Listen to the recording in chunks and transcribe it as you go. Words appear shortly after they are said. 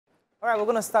All right, we're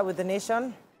going to start with the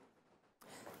nation.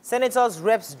 Senators,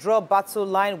 reps draw battle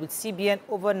line with CBN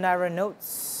over Naira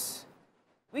notes.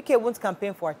 Wike won't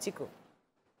campaign for Atiku.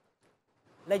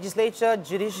 Legislature,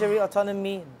 judiciary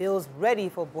autonomy bills ready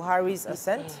for Buhari's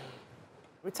assent.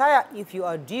 Retire if you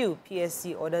are due,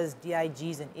 PSC orders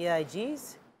DIGs and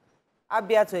AIGs.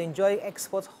 Abia to enjoy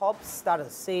export hub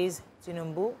status, says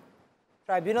Tinubu.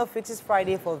 Tribunal fixes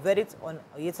Friday for verdict on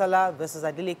Oyetola versus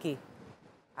Adeleke.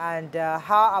 And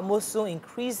how Amosu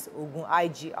increased Ogun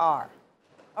IGR.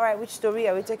 All right, which story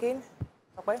are we taking?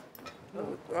 Okay.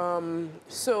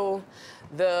 So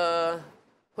the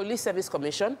Police Service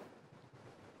Commission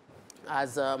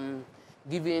has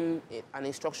given an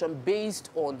instruction based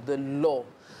on the law.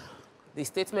 The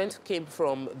statement came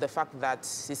from the fact that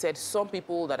he said some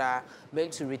people that are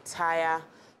meant to retire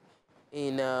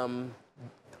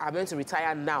are meant to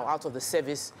retire now out of the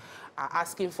service are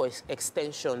asking for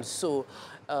extensions. So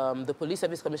the Police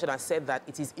Service Commission has said that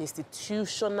it is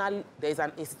institutional, there is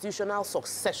an institutional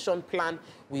succession plan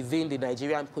within the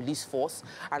Nigerian police force,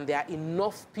 and there are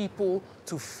enough people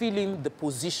to fill in the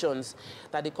positions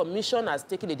that the Commission has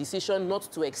taken a decision not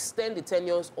to extend the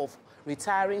tenures of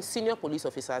retiring senior police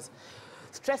officers,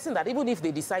 stressing that even if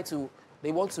they decide to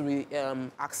they want to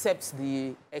accept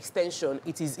the extension,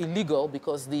 it is illegal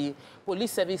because the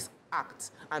Police Service Act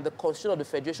and the Constitution of the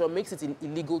Federation makes it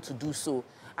illegal to do so,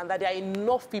 and that there are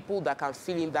enough people that can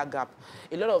fill in that gap.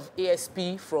 A lot of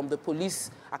ASP from the Police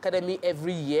Academy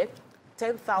every year,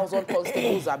 10,000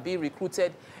 constables are being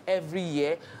recruited every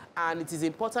year, and it is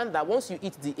important that once you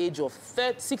hit the age of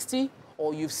 60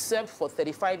 or you've served for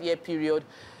 35-year period,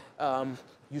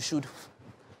 you should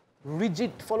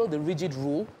follow the rigid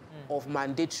rule of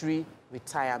mandatory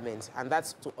retirement, and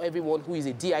that's to everyone who is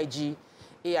a DIG,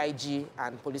 AIG,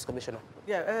 and police commissioner.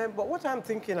 Yeah, but what I'm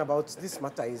thinking about this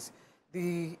matter is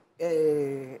the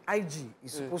IG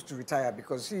is supposed to retire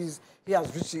because he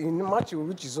has reached, in March he will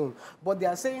reach his own. But they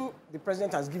are saying the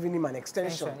president has given him an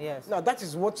extension. Yes. Now that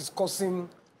is what is causing,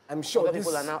 I'm sure. Other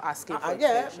people are now asking for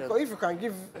yeah, extension. because if you can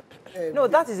give... no,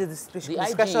 that is a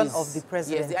discretion of the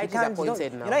president. Yes, the IG is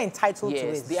appointed now. You're not entitled to it.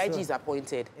 Yes, the IG is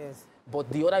appointed. Yes. But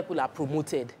the other people are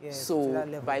promoted. Yes,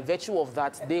 so by virtue of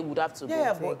that, they would have to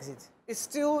go but to exit. It's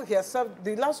still, he has served,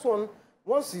 the last one,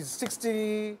 once he's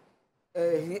 60,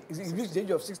 he's reached the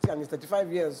age of 60 and he's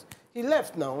 35 years, he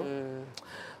left now.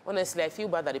 Honestly, I feel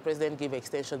bad that the president gave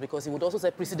extension because he would also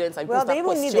say precedents. And well, they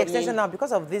even need the extension now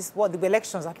because of this, the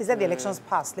elections. At least let the elections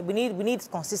pass. We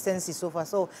need consistency so far.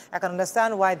 So I can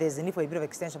understand why there's a need for a bit of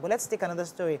extension. But let's take another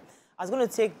story. I was going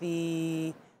to take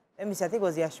the, let me see, I think it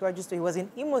was the Ashwaju story. He was in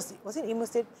Imo State. Was it Imo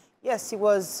State? Yes, he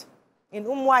was in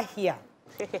Umuahia,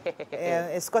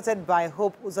 escorted by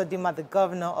Hope Uzodinma, the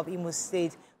governor of Imo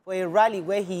State, for a rally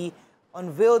where he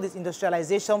unveiled his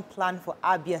industrialization plan for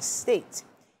Abia State.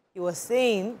 He was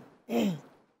saying, that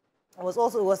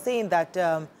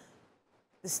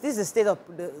this is the state of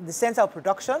the center of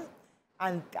production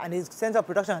and his center of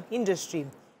production and industry.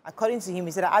 According to him,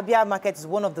 he said that Abia market is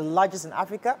one of the largest in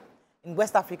Africa, in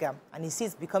West Africa, and he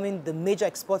sees becoming the major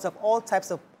exporter of all types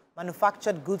of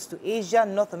manufactured goods to Asia,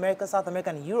 North America, South America,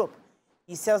 and Europe.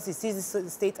 He sees this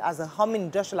state as a humming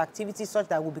industrial activity such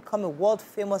that it will become a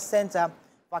world-famous center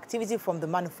for activity from the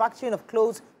manufacturing of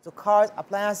clothes to cars,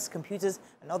 appliances, computers,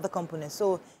 and other components.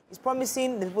 So he's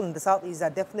promising the people in the Southeast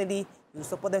that definitely he will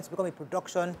support them to become a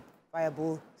production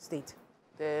viable state.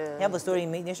 You have a story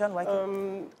in Nation, right?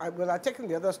 Well, I've taken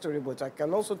the other story, but I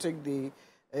can also take the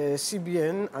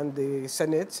CBN and the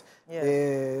Senate.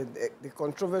 Yes. The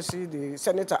controversy, the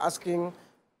Senator asking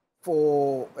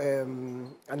for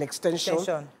an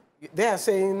extension. They are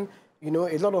saying, you know,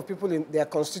 a lot of people in their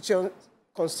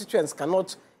constituents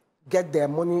cannot get their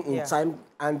money in time,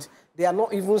 and they are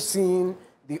not even seeing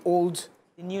the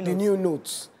new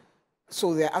notes.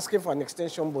 So they're asking for an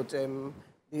extension, but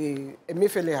the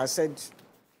Emefiele has said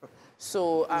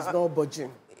so it's not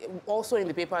budging. Also in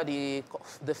the paper, the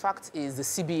fact is the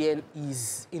CBN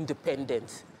is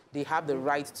independent. They have the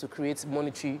right to create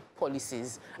monetary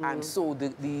policies, and so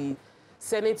the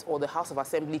Senate or the House of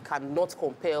Assembly cannot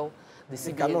compel the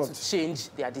CBN to change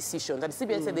their decisions. And the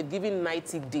CBN said they've given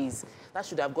 90 days. That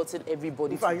should have gotten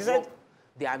everybody to drop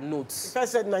their notes. If I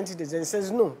said 90 days, then he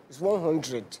says no, it's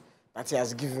 100 that he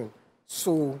has given.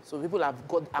 So people have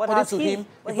got, according to him,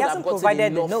 he hasn't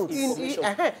provided the notes. He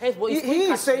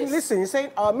is saying, listen, he's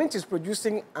saying our mint is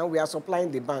producing and we are supplying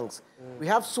the banks. We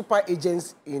have super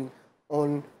agents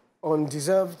on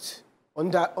underserved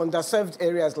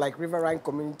areas like riverine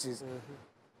communities.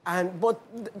 But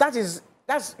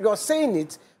you're saying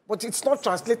it, But it's not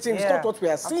translating. It's not what we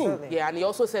are seeing. Absolutely. Yeah, and he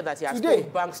also said that he has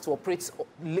told banks to operate,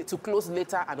 to close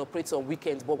later and operate on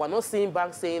weekends. But we're not seeing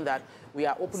banks saying that we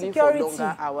are opening for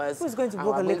longer hours. Who's going to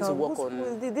work on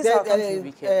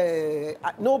weekends?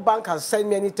 No bank has sent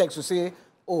me any text to say,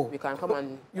 oh, you can come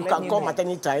and you can come at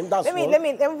any time. That's let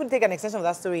me take an extension of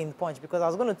that story in Punch, because I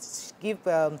was going to give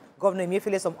Governor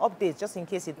Ifeanyi some updates just in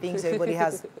case he thinks everybody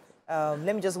has.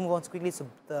 Let me just move on quickly to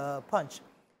the Punch.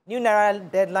 New Naira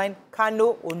deadline: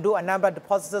 Kano, Ondo, and Anambra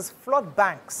depositors flood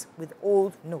banks with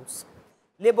old notes.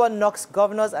 Labour knocks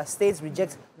governors as states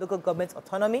reject local government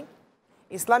autonomy.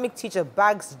 Islamic teacher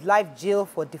bags life jail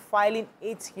for defiling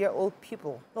 8-year-old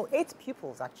pupil. No, 8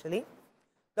 pupils actually.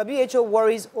 WHO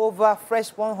worries over fresh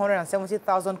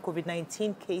 170,000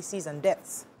 COVID-19 cases and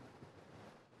deaths.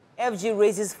 FG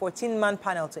raises 14-man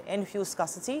panel to end fuel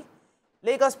scarcity.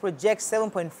 Lagos projects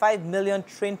 7.5 million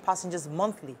train passengers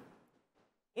monthly.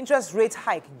 Interest rate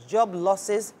hike, job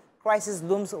losses, crisis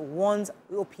looms, warns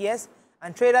OPS,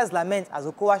 and traders lament as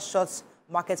Okowa shuts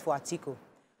markets for Atiku.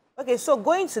 Okay, so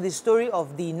going to the story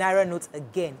of the Naira notes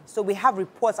again. So we have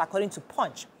reports, according to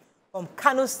Punch, from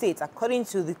Kano State. According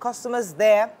to the customers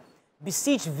there,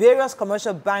 besieged various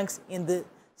commercial banks in the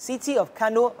city of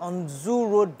Kano on Zoo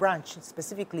Road branch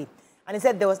specifically. And he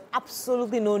said there was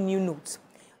absolutely no new notes.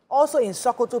 Also in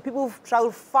Sokoto, people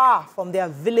traveled far from their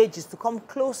villages to come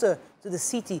closer to the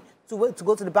city to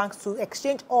go to the banks to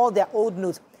exchange all their old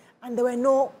notes. And there were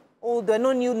no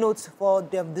new notes for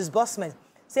their disbursement.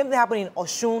 Same thing happened in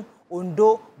Osun,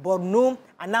 Ondo, Borno,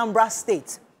 Anambra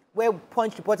State, where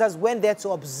Punch reporters went there to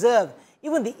observe.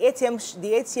 Even the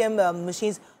ATM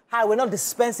machines were not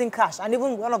dispensing cash. And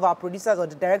even one of our producers or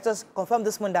the directors confirmed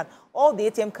this morning that all the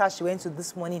ATM cash she went to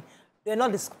this morning, they're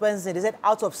not dispensing. They said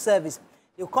out of service.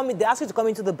 They ask you to come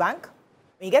into the bank.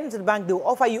 When you get into the bank, they'll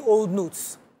offer you old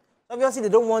notes. Obviously, they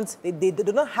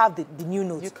do not have the new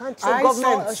notes. You can't. So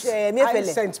I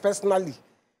sent personally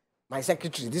my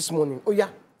secretary this morning. Oh yeah,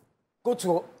 go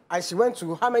to. She went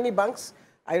to how many banks?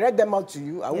 I read them out to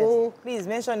you. I won't. Please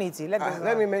mention it.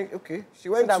 Let me make. Okay. She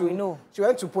went so that to. We know. She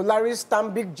went to Polaris,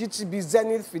 Stanbic, GTB,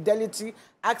 Zenith, Fidelity,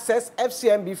 Access,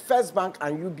 FCMB, First Bank,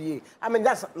 and UBA. I mean,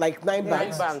 that's like 9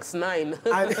 banks. 9 banks, 9.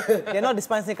 And they're not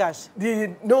dispensing cash.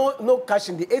 No cash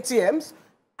in the ATMs,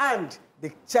 and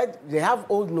they said they have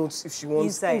old notes if she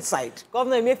wants inside.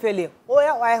 Governor Ifeanyi,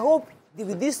 I hope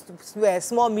with this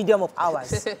small medium of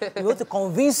ours, we want to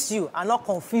convince you and not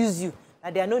confuse you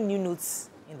that there are no new notes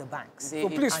in the banks. So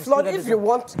please flood if you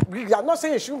want. We are not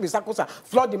saying it shouldn't be sacosa.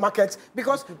 Flood the market,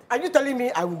 because are you telling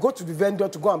me I will go to the vendor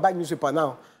to go and buy newspaper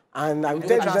now, and I will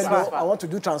tell the vendor I want to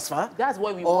do transfer? That's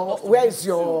what we want. Or where is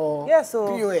your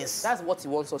POS? That's what he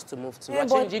wants us to move to. We're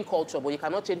changing culture, but you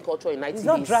cannot change culture in 90 days. It's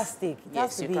not drastic. It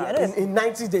yes, has to be. In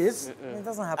 90 days? It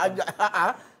doesn't happen.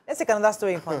 Let's take another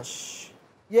story in Punch.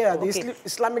 Yeah, the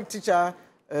Islamic teacher,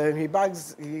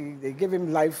 they gave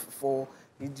him life for,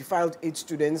 he defiled 8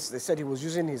 students. They said he was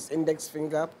using his index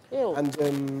finger. Ew.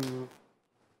 And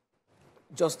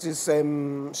Justice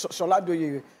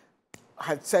Sholadoye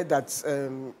had said that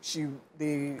she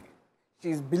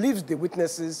believes the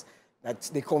witnesses, that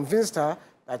they convinced her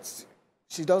that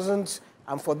she doesn't,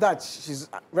 and for that, she's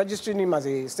registering him as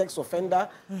a sex offender,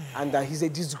 and that he's a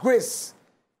disgrace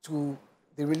to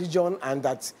the religion, and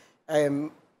that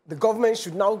the government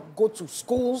should now go to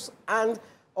schools and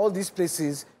all these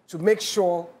places to make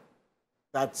sure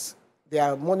that they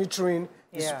are monitoring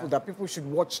these people, that people should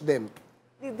watch them.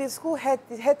 The school head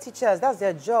teachers, that's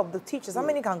their job, the teachers. How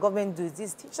many can government do?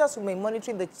 These teachers who may be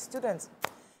monitoring the students.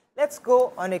 Let's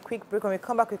go on a quick break. When we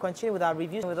come back, we continue with our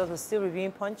reviews. With us, we're still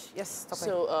reviewing Punch. Yes,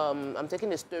 So I'm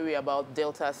taking a story about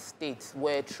Delta State,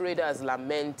 where traders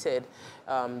lamented.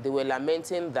 They were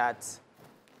lamenting that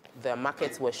the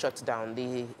markets were shut down.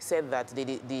 They said that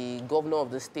the governor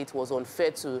of the state was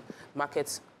unfair to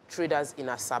market traders in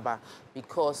Asaba,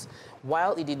 because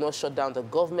while he did not shut down the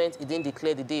government, he didn't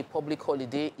declare the day a public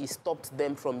holiday. He stopped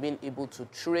them from being able to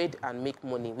trade and make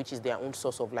money, which is their own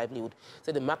source of livelihood.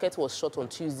 So the market was shut on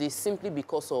Tuesday simply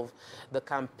because of the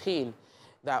campaign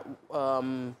that,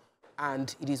 and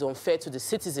it is unfair to the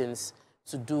citizens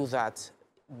to do that.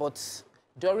 But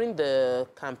during the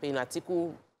campaign,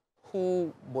 Atiku,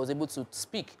 who was able to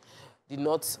speak, did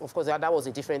not, of course, that was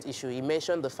a different issue. He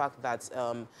mentioned the fact that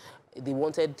they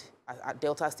wanted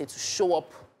Delta State to show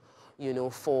up, you know,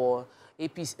 for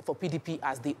PDP,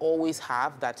 as they always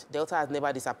have, that Delta has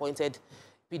never disappointed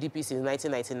PDP since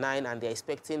 1999, and they're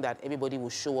expecting that everybody will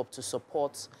show up to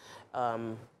support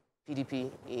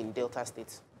PDP in Delta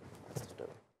State. That's the story.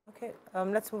 Okay,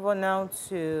 let's move on now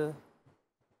to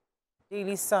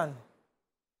Daily Sun.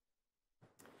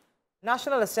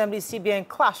 National Assembly CBN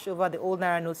clash over the old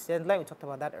Naira notes deadline. We talked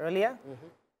about that earlier.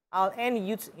 I'll end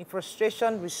youth in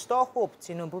frustration, restore hope,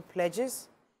 Tinubu pledges.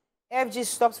 FG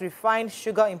stops refined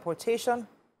sugar importation.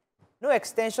 No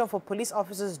extension for police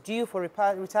officers due for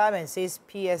retirement, says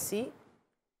PSC.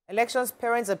 Elections,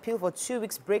 parents appeal for 2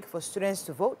 weeks break for students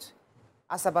to vote.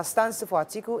 Asaba stands for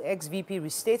Atiku, ex-VP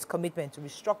restates commitment to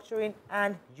restructuring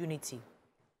and unity.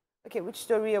 Okay, which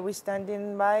story are we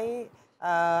standing by?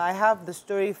 I have the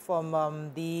story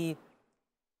from the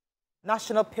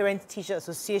National Parent Teacher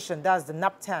Association, that's the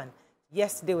NAPTAN.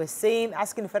 Yesterday were saying,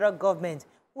 asking the federal government,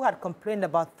 who had complained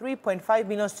about 3.5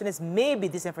 million students may be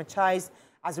disenfranchised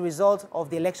as a result of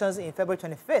the elections in February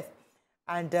 25th.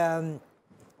 And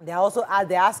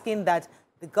they're asking that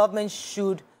the government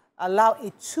should allow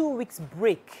a 2 weeks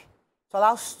break to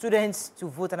allow students to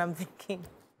vote. And I'm thinking,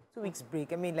 2 weeks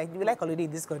break? I mean, like, we like holiday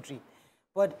in this country.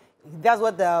 But that's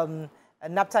what the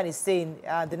NAPTAN is saying.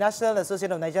 The National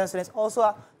Association of Nigerian Students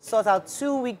also sought out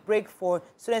 2 week break for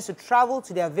students to travel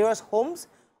to their various homes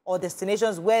or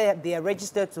destinations where they are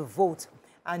registered to vote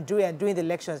and during the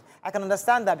elections. I can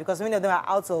understand that because many of them are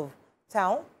out of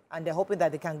town and they're hoping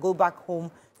that they can go back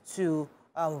home to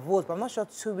vote. But I'm not sure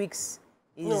 2 weeks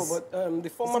is... No, but the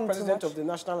former president of the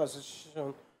National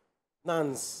Association,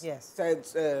 Nance, yes, said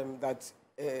that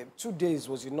 2 days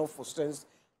was enough for students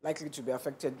likely to be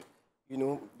affected, you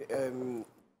know,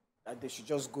 that they should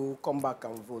just come back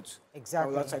and vote.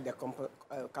 Exactly. Outside their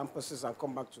campuses and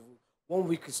come back to vote. 1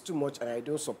 week is too much, and I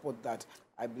don't support that.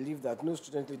 I believe that no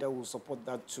student leader will support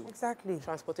that too. Exactly.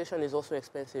 Transportation is also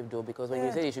expensive, though, because when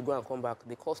you say you should go and come back,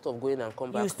 the cost of going and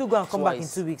come back. You still go and come back in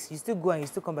 2 weeks. You still go and you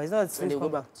still come back. It's not. And they go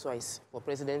back twice for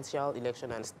presidential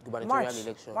election and gubernatorial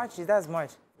election. March, that's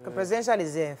March. Presidential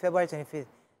is in February 25th.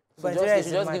 So they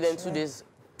should just give them 2 days.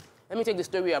 Let me take the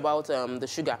story about the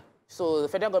sugar. So the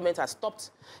federal government has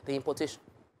stopped the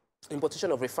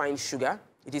importation of refined sugar.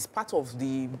 It is part of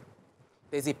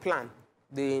there's a plan,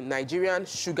 the Nigerian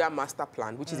Sugar Master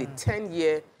Plan, which is a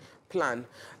 10-year plan.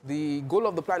 The goal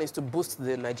of the plan is to boost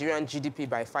the Nigerian GDP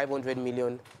by 500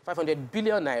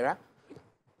 billion naira.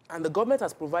 And the government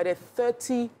has provided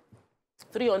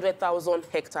 300,000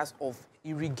 hectares of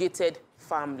irrigated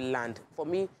farmland. For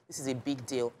me, this is a big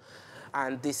deal.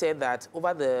 And they said that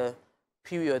over the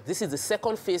period, this is the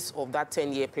second phase of that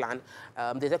 10-year plan.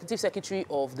 The Executive Secretary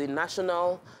of the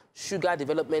National Sugar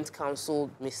Development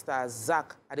Council, Mr.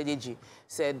 Zach Adedeji,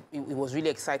 said he was really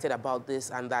excited about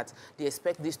this and that they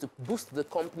expect this to boost the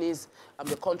country's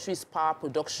power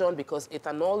production because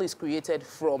ethanol is created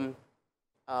from,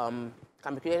 can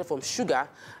be created from sugar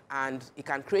and it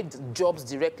can create jobs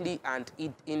directly and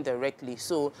indirectly.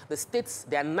 So the states,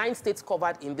 there are 9 states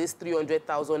covered in this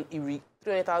 300,000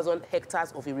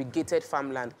 hectares of irrigated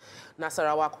farmland.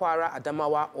 Nasarawa, Kwara,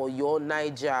 Adamawa, Oyo,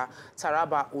 Niger,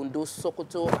 Taraba, Ondo,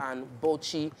 Sokoto, and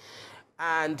Bauchi.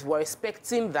 And we're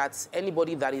expecting that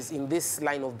anybody that is in this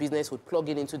line of business would plug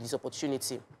in into this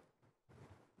opportunity.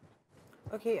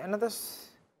 Okay, another...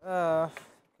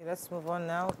 okay, let's move on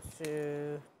now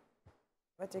to...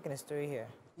 We're taking a story here.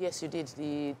 Yes, you did.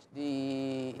 The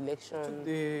election...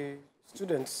 The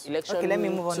students. Election. Okay, let me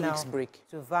move on 2 now weeks break.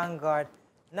 to Vanguard.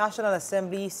 National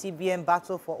Assembly, CBN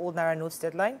battle for old Naira notes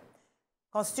deadline.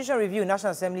 Constitution review,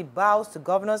 National Assembly bows to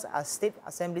governors as state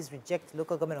assemblies reject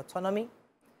local government autonomy.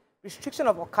 Restriction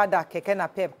of Okada, Keke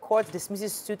Napep, court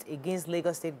dismisses suit against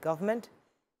Lagos state government.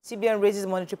 CBN raises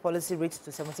monetary policy rate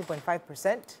to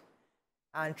 17.5%.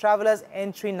 And travelers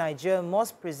entering Nigeria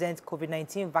must present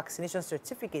COVID-19 vaccination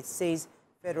certificate, says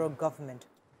federal government.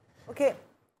 Okay.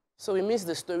 So we missed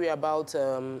the story about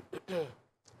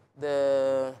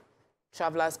the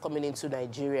travelers coming into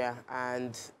Nigeria,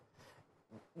 and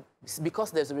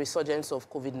because there's a resurgence of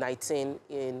COVID-19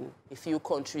 in a few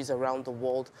countries around the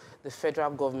world, the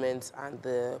federal government and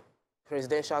the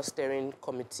Presidential Steering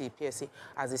Committee, PSC,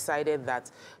 has decided that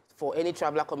for any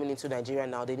traveler coming into Nigeria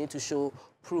now, they need to show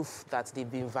proof that they've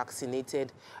been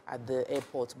vaccinated at the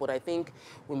airport. But I think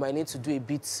we might need to do a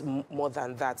bit more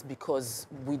than that because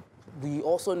we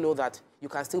also know that you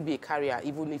can still be a carrier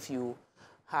even if you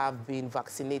have been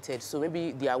vaccinated. So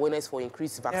maybe the awareness for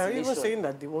increased vaccination. Yeah, even saying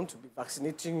that they want to be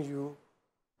vaccinating you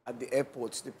at the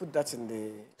airport. They put that in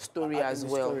the story as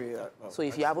well. So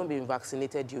if you haven't been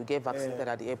vaccinated, you get vaccinated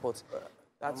at the airport.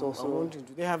 That's also... I'm wondering,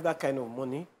 do they have that kind of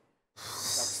money?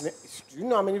 Do you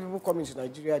know how many people come into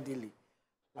Nigeria daily?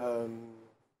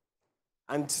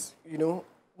 And, you know,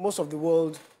 most of the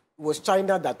world, it was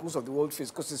China that most of the world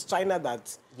faced, because it's China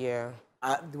that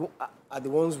are the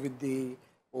ones with the...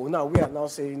 Oh, now we are now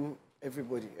saying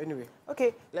everybody. Anyway.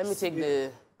 Okay. Let me take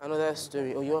another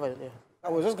story. Oh, you have it? Yeah. I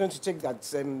was just going to take that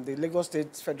the Lagos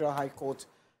State Federal High Court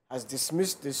has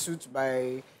dismissed the suit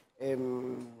by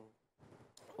Julius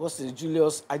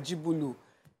Ajibulu.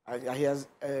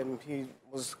 He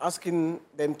was asking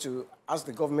them to ask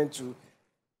the government to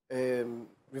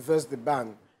reverse the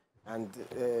ban, and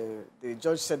the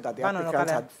judge said that the applicant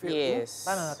had failed. Yes.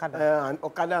 Ban on Okada. And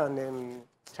Okada and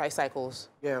tricycles.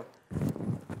 Yeah.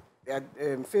 They had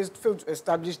failed to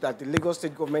establish that the Lagos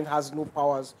state government has no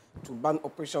powers to ban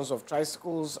operations of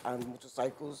tricycles and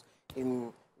motorcycles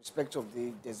in respect of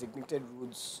the designated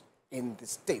roads in the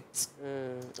state.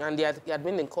 And he had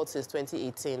been in court since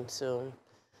 2018, so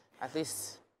at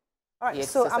least. All right,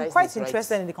 so I'm quite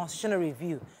interested in the constitutional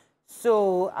review.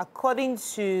 So according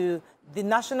to the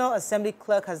National Assembly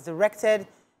clerk has directed,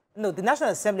 the National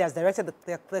Assembly has directed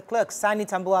the clerk, Sani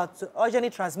Tambuwal, to urgently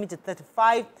transmit the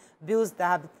 35 bills that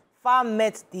have far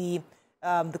met the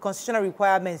constitutional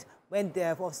requirements when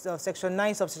of Section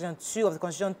 9, Subsection 2 of the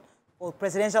Constitution for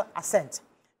presidential assent.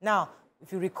 Now,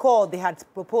 if you recall, they had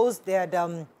proposed, they had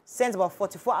sent about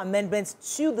 44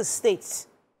 amendments to the states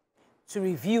to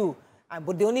review,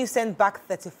 but they only sent back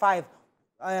 35.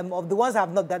 Of the ones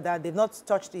that they've not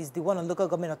touched is the one on local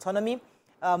government autonomy.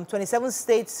 27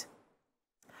 states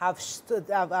have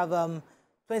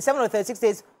 27 or 36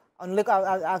 states on local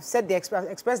have said they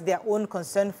expressed their own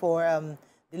concern for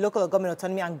the local government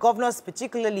autonomy, and governors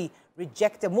particularly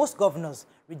most governors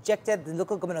rejected the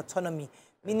local government autonomy,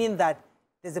 meaning that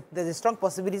there's a strong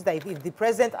possibility that if the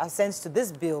president assents to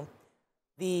this bill,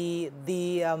 the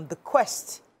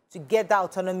quest to get that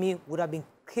autonomy would have been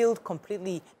killed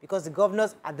completely, because the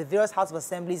governors at the various House of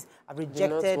Assemblies have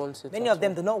rejected. Many of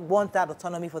them do not want that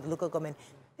autonomy for the local government.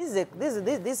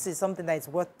 This is something that is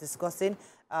worth discussing.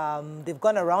 They've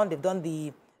gone around, they've done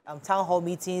the town hall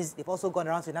meetings, they've also gone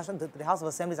around to the House of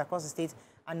Assemblies across the states,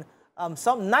 and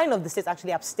 9 of the states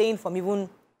actually abstained from even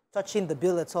touching the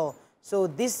bill at all. So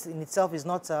this in itself is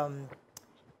not, there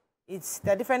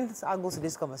are different angles to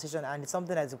this conversation, and it's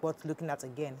something that's worth looking at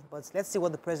again. But let's see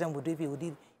what the president would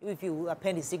do if he would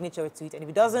append his signature to it. And if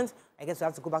he doesn't, I guess we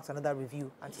have to go back to another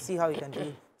review and to see how he can do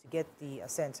to get the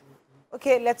assent.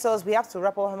 Okay, we have to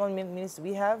wrap up. How many minutes do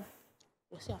we have?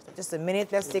 Just a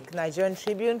minute. Let's take Nigerian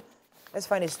Tribune. Let's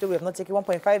find a story we have not taken.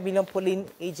 1.5 million polling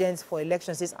agents for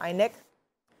elections, says INEC.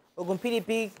 Ogun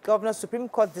PDP Governor Supreme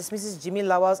Court dismisses Jimmy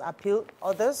Lawal's appeal.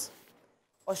 Others.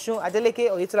 Oshun Adeleke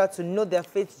Oyetola to know their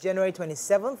fate January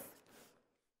 27th.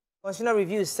 Constitutional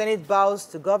review, Senate bows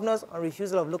to governors on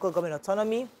refusal of local government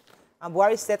autonomy. And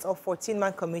Buhari sets up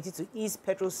 14-man committee to ease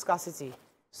petrol scarcity.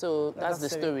 So that's the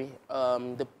story.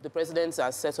 The president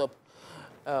has set up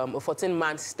a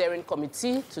 14-man steering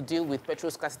committee to deal with petrol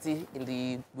scarcity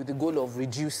with the goal of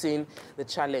reducing the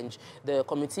challenge. The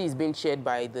committee is being chaired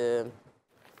by the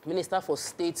Minister for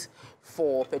State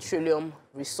for Petroleum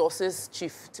Resources,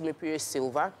 Chief Timothy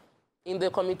Silva. In the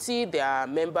committee, there are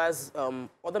members,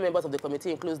 other members of the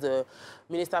committee includes the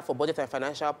Minister for Budget and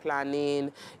Financial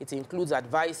Planning. It includes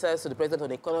advisors to the President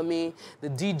on Economy, the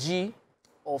DG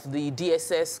of the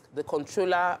DSS, the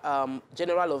Controller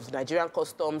General of Nigerian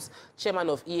Customs, Chairman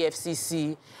of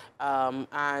EFCC,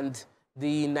 and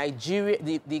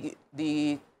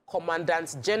the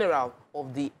Commandant General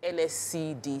of the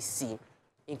NSCDC,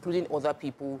 including other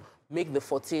people, make the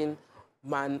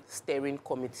 14-man steering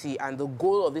committee. And the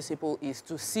goal of these people is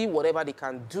to see whatever they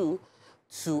can do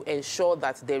to ensure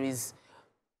that there is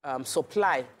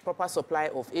proper supply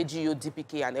of AGO,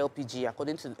 DPK, and LPG,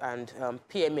 according to, and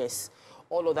PMS,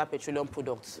 all other petroleum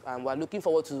products. And we're looking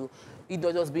forward to it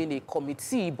not just being a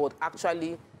committee, but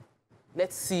actually,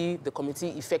 let's see the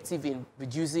committee effective in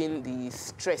reducing the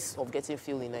stress of getting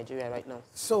fuel in Nigeria right now.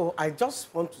 So I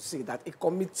just want to say that a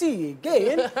committee,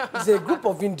 again, is a group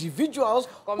of individuals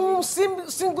who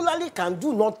singularly can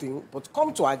do nothing, but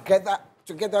come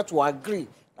together to agree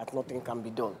that nothing can be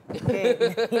done. Okay,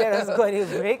 let us go to a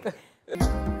break.